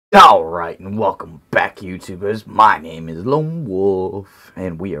Alright, and welcome back, YouTubers. My name is Lonewolf,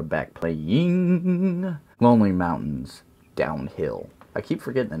 and we are back playing Lonely Mountains Downhill. I keep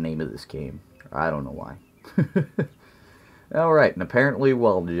forgetting the name of this game. I don't know why. Alright, and apparently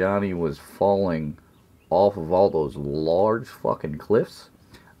while Johnny was falling off of all those large fucking cliffs,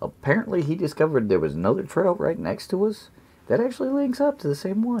 apparently he discovered there was another trail right next to us that actually links up to the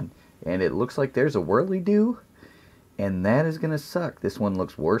same one. And it looks like there's a whirly-doo. And that is going to suck. This one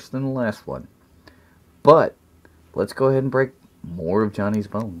looks worse than the last one. But, let's go ahead and break more of Johnny's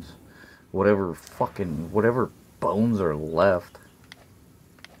bones. Whatever bones are left.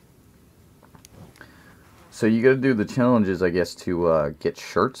 So you got to do the challenges, I guess, to get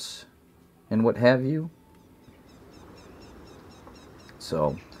shirts and what have you.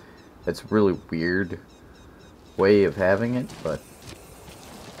 So, it's a really weird way of having it, but...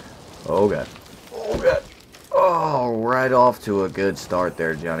 Oh god. Oh god. Oh, right off to a good start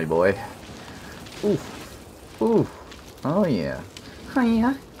there, Johnny boy. Oof. Oof. Oh, yeah. Oh,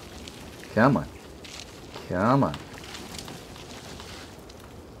 yeah. Come on. Come on.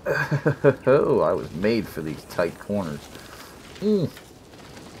 Oh, I was made for these tight corners.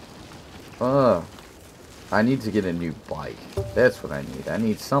 I need to get a new bike. That's what I need. I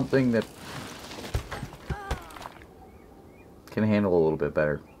need something that can handle a little bit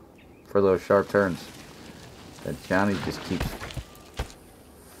better for those sharp turns. That Johnny just keeps...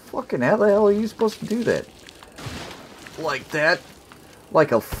 Fucking how the hell are you supposed to do that? Like that?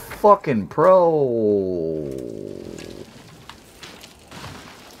 Like a fucking pro.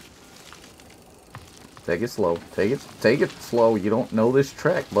 Take it slow. Take it slow. You don't know this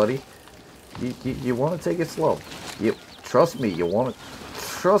track, buddy. You want to take it slow. Trust me, you want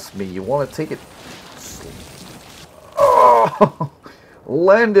to take it slow. Oh!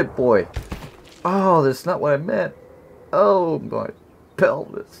 Land it, boy. Oh, that's not what I meant. Oh, my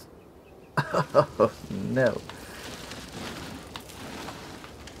pelvis. Oh, no.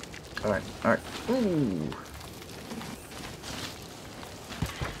 Alright, alright. Ooh.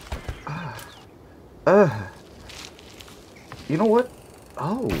 You know what?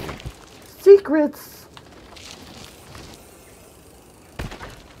 Oh. Secrets.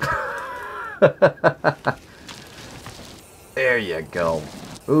 There you go.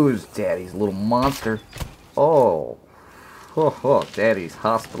 Who's Daddy's little monster? Oh. Oh, Daddy's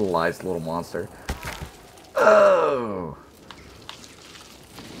hospitalized little monster. Oh.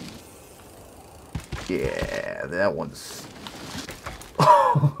 Yeah, that one's...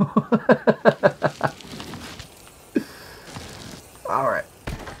 Alright.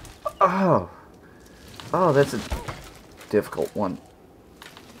 Oh. Oh, that's a difficult one.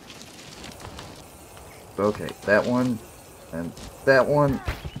 Okay, that one. And that one.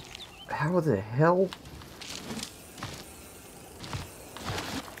 How the hell?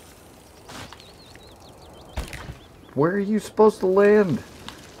 Where are you supposed to land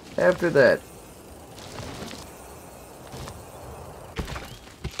after that?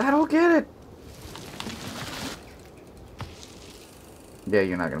 I don't get it. Yeah,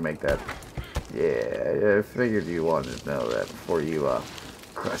 you're not gonna make that. Yeah, I figured you wanted to know that before you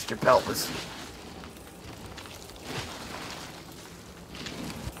crushed your pelvis.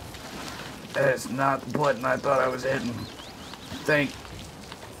 That's not the button I thought I was hitting. Thank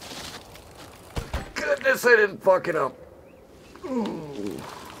goodness I didn't fuck it up. Ooh.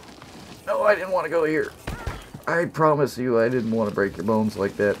 No, I didn't want to go here. I promise you I didn't want to break your bones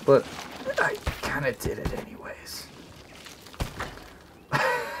like that, but I kind of did it anyways.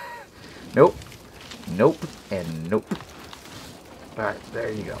 Nope. Nope. And nope. Alright,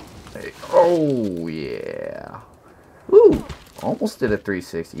 there you go. There you go. Oh, yeah. Ooh. Almost did a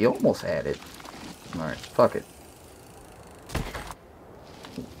 360. You almost had it. Alright, fuck it.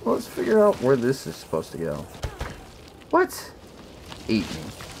 Let's figure out where this is supposed to go. What? Eat me.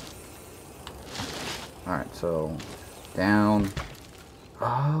 Alright, so... Down.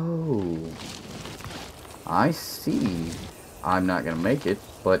 Oh. I see. I'm not gonna make it,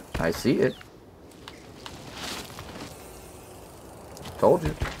 but I see it. Told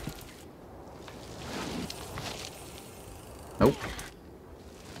you. Nope.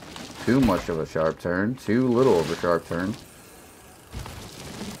 Too much of a sharp turn. Too little of a sharp turn.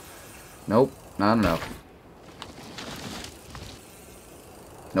 Nope. Not enough.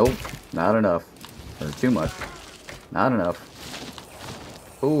 Nope. Not enough. Or too much. Not enough.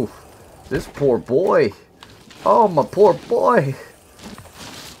 Oof. This poor boy. Oh, my poor boy.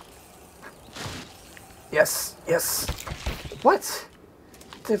 Yes. Yes. What?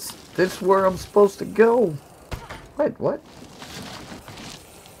 That's where I'm supposed to go. What?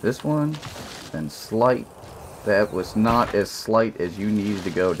 This one, then slight, That was not as slight as you needed to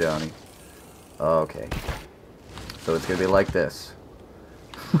go, Johnny. Okay. So it's going to be like this.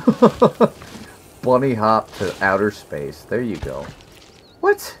 Bunny hop to outer space. There you go.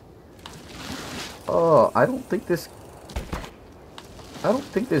 What? Oh, I don't think this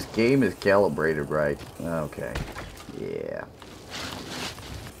game is calibrated right. Okay. Yeah.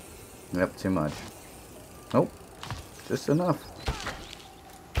 Yep, too much. Nope. Just enough.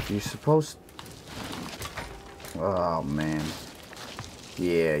 You're supposed... Oh, man.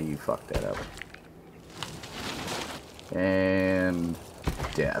 Yeah, you fucked that up. And...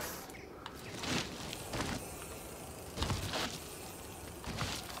 death.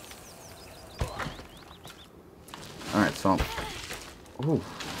 Alright, so... Ooh.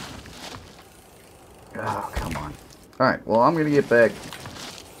 Oh, come on. Alright, well, I'm gonna get back.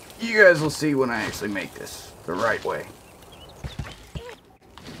 You guys will see when I actually make this the right way.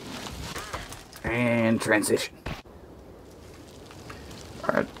 And transition.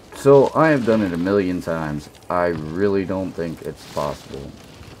 Alright, so I have done it a million times. I really don't think it's possible.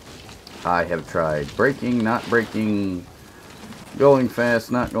 I have tried braking, not braking, going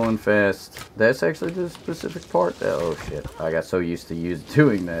fast, not going fast. That's actually the specific part. Oh shit, I got so used to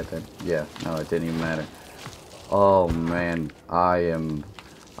doing that. Yeah, no, it didn't even matter. Oh man, I'm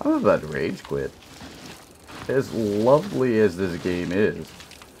about to rage quit. As lovely as this game is.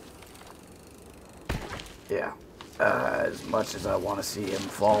 Yeah. As much as I want to see him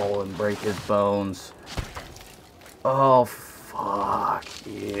fall and break his bones. Oh, fuck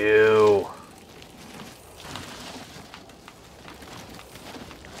you.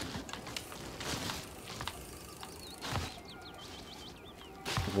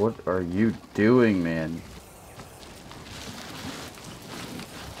 What are you doing, man?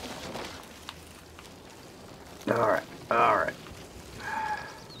 Alright, alright.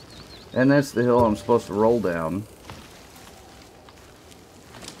 And that's the hill I'm supposed to roll down.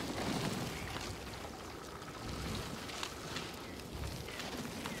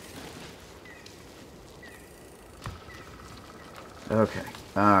 Okay,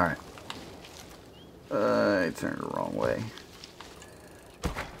 alright. I turned the wrong way.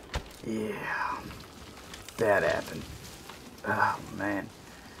 Yeah. That happened. Oh, man.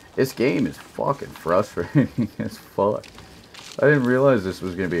 This game is fucking frustrating as fuck. I didn't realize this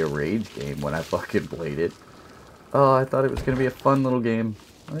was going to be a rage game when I fucking played it. Oh, I thought it was going to be a fun little game.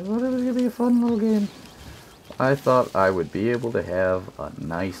 I thought it was going to be a fun little game. I thought I would be able to have a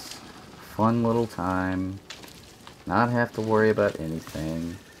nice, fun little time. Not have to worry about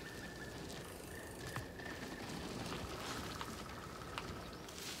anything.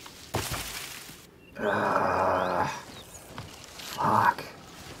 Fuck.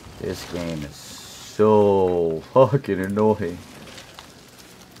 This game is so fucking annoying.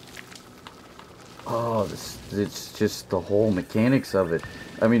 Oh, it's just the whole mechanics of it.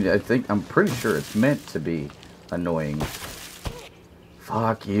 I mean, I'm pretty sure it's meant to be annoying.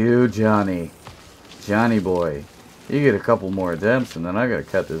 Fuck you, Johnny. Johnny boy. You get a couple more attempts and then I gotta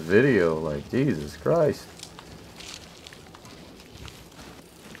cut this video. Like, Jesus Christ.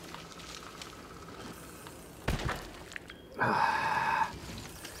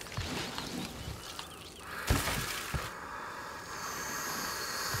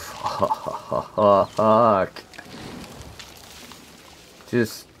 Fuck.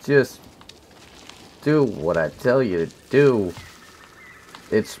 Just do what I tell you to do.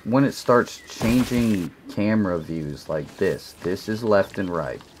 It's when it starts changing camera views like this. This is left and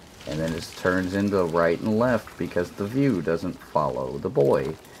right. And then it turns into right and left because the view doesn't follow the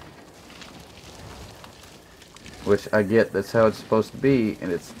boy. Which I get, that's how it's supposed to be.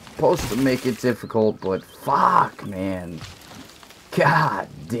 And it's supposed to make it difficult, but fuck, man. God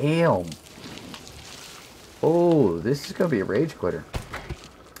damn. Oh, this is going to be a rage quitter.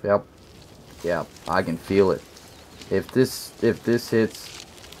 Yep. Yep, I can feel it. If this hits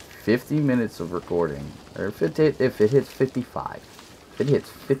 50 minutes of recording, or if it hits 55, if it hits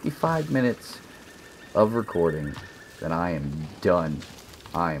 55 minutes of recording, then I am done.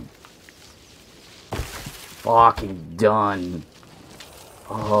 I am fucking done.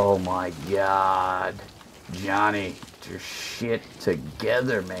 Oh my god. Johnny, get your shit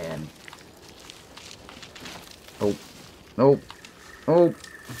together, man. Nope. Nope. Nope.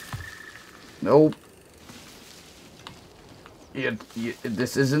 Nope.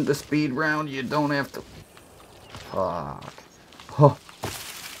 This isn't the speed round. You don't have to... Fuck. Oh.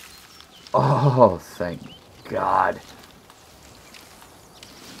 Oh, thank God.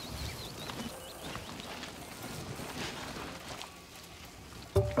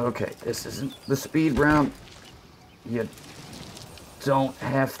 Okay, this isn't the speed round. You don't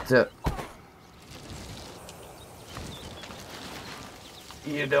have to...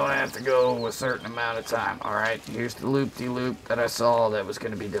 you don't have to go a certain amount of time, alright? Here's the loop-de-loop that I saw that was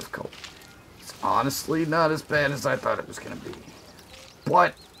going to be difficult. It's honestly not as bad as I thought it was going to be.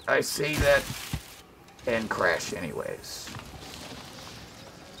 But I say that and crash anyways.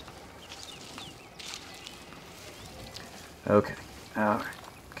 Okay, alright,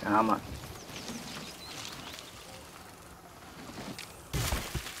 come on.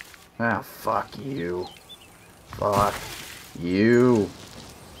 Ah, fuck you. Fuck you.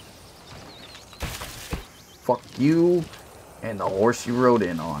 Fuck you and the horse you rode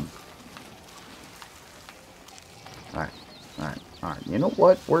in on. Alright, alright, alright. You know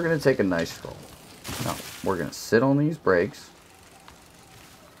what? We're gonna take a nice stroll. No, we're gonna sit on these brakes.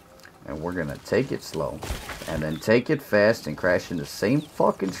 And we're gonna take it slow. And then take it fast and crash in the same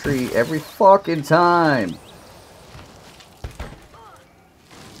fucking tree every fucking time.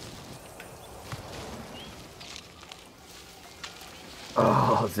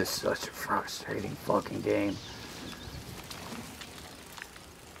 Oh, this is such a frustrating fucking game.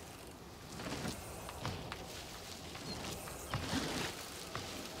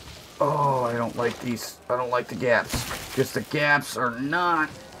 Oh, I don't like these. I don't like the gaps. Because the gaps are not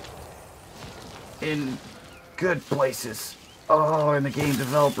in good places. Oh, and the game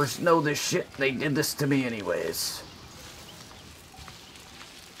developers know this shit. They did this to me anyways.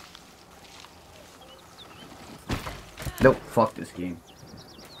 Nope, fuck this game.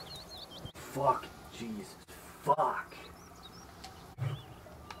 Fuck, Jesus, fuck.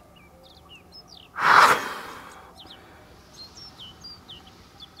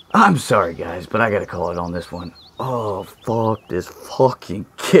 I'm sorry, guys, but I gotta call it on this one. Oh, fuck this fucking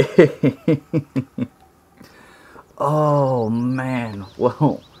game. Oh, man.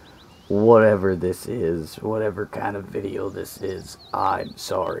 Well, whatever this is, whatever kind of video this is, I'm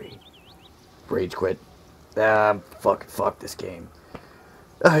sorry. Rage quit. Fuck this game.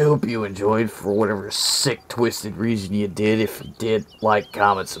 I hope you enjoyed for whatever sick, twisted reason you did. If you did, like,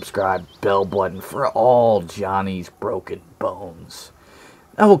 comment, subscribe, bell button for all Johnny's broken bones.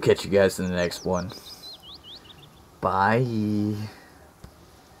 I will catch you guys in the next one. Bye.